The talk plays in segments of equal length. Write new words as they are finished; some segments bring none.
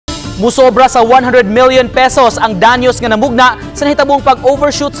Musobra sa 100 million pesos ang danyos nga namugna sa nahitabong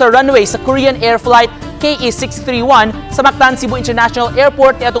pag-overshoot sa runway sa Korean Air Flight KE631 sa Mactan, Cebu International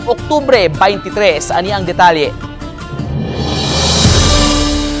Airport niadtong Oktubre 23. Ani ang detalye.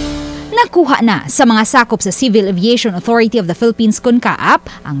 Nakuha na sa mga sakop sa Civil Aviation Authority of the Philippines CAAP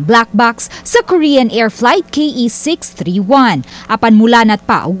ang black box sa Korean Air Flight KE631. Apan mulanat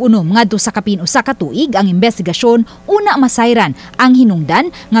pa og unom ngadto sa kapin usa ka tuig ang investigasyon una masayran ang hinungdan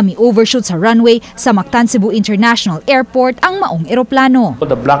nga mi-overshoot sa runway sa Mactan, Cebu International Airport ang maong eroplano.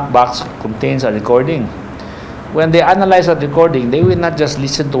 The black box contains a recording. When they analyze that recording, they will not just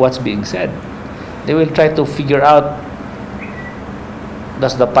listen to what's being said. They will try to figure out,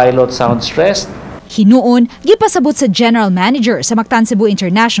 does the pilot sound stressed? Hinuon, gipasabot sa General Manager sa Mactan, Cebu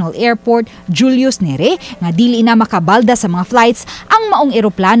International Airport, Julius Nere, nga dili na makabalda sa mga flights ang maong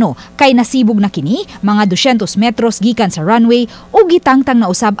eroplano kay nasibog na kini mga 200 metros gikan sa runway o gitangtang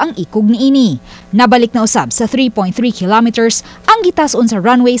na usab ang ikog niini. Nabalik na usab sa 3.3 kilometers ang gitas-on sa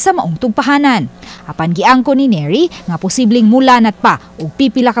runway sa maong tugpahanan. Apan giangko ni Neri nga posibleng mulanat pa og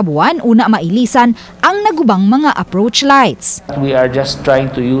pipila ka buwan una mailisan ang nagubang mga approach lights. We are just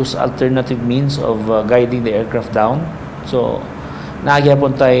trying to use alternative means of guiding the aircraft down. So,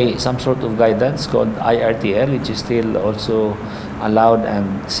 nagyapon tayo some sort of guidance called IRTL, which is still also allowed and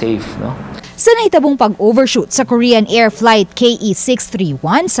safe, no? Sa nahitabong pag-overshoot sa Korean Air Flight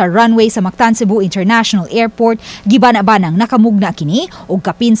KE631 sa runway sa Mactan, Cebu International Airport, gibana-banang nakamugna kini og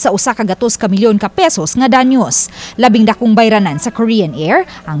kapin sa 1.2 milyon ka pesos nga danyos. Labing dakong bayranan sa Korean Air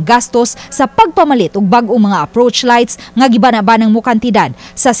ang gastos sa pagpamalit og bag-ong mga approach lights nga gibana-banang mo kantidad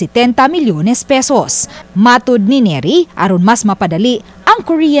sa 70 milyones pesos. Matud ni Neri, aron mas mapadali, ang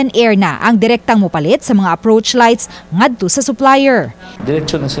Korean Air na ang direktang mopalit sa mga approach lights ngadto sa supplier.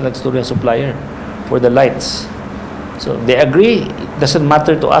 Diretso na sila sa supplier for the lights. So they agree, it doesn't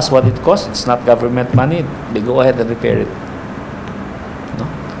matter to us what it costs, it's not government money, they go ahead and repair it. No?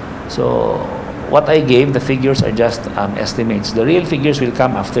 So what I gave, the figures are just estimates. The real figures will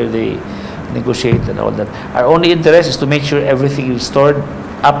come after they negotiate and all that. Our only interest is to make sure everything is stored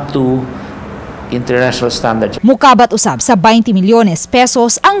up to international standards. Mukabat usab sa 20 milyones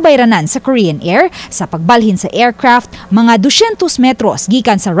pesos ang bayranan sa Korean Air sa pagbalhin sa aircraft mga 200 metros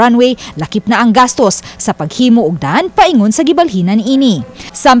gikan sa runway, lakip na ang gastos sa paghimo og daan paingon sa gibalhinan niini.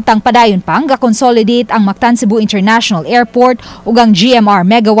 Samtang padayon pang ga-consolidate ang Mactan, Cebu International Airport ug ang GMR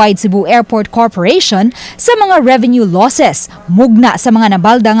Megawide Cebu Airport Corporation sa mga revenue losses mugna sa mga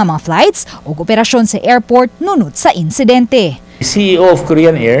nabalda nga mga flights ug operasyon sa airport nunot sa insidente. CEO of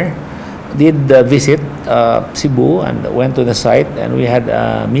Korean Air did visit Cebu and went to the site, and we had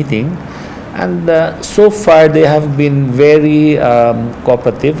a meeting, and so far they have been very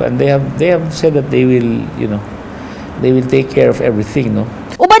cooperative, and they have said that they will, they will take care of everything, no.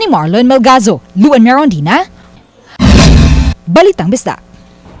 Uban ni Marlon Melgazo, Luan Merondina, Balitang Bisdak.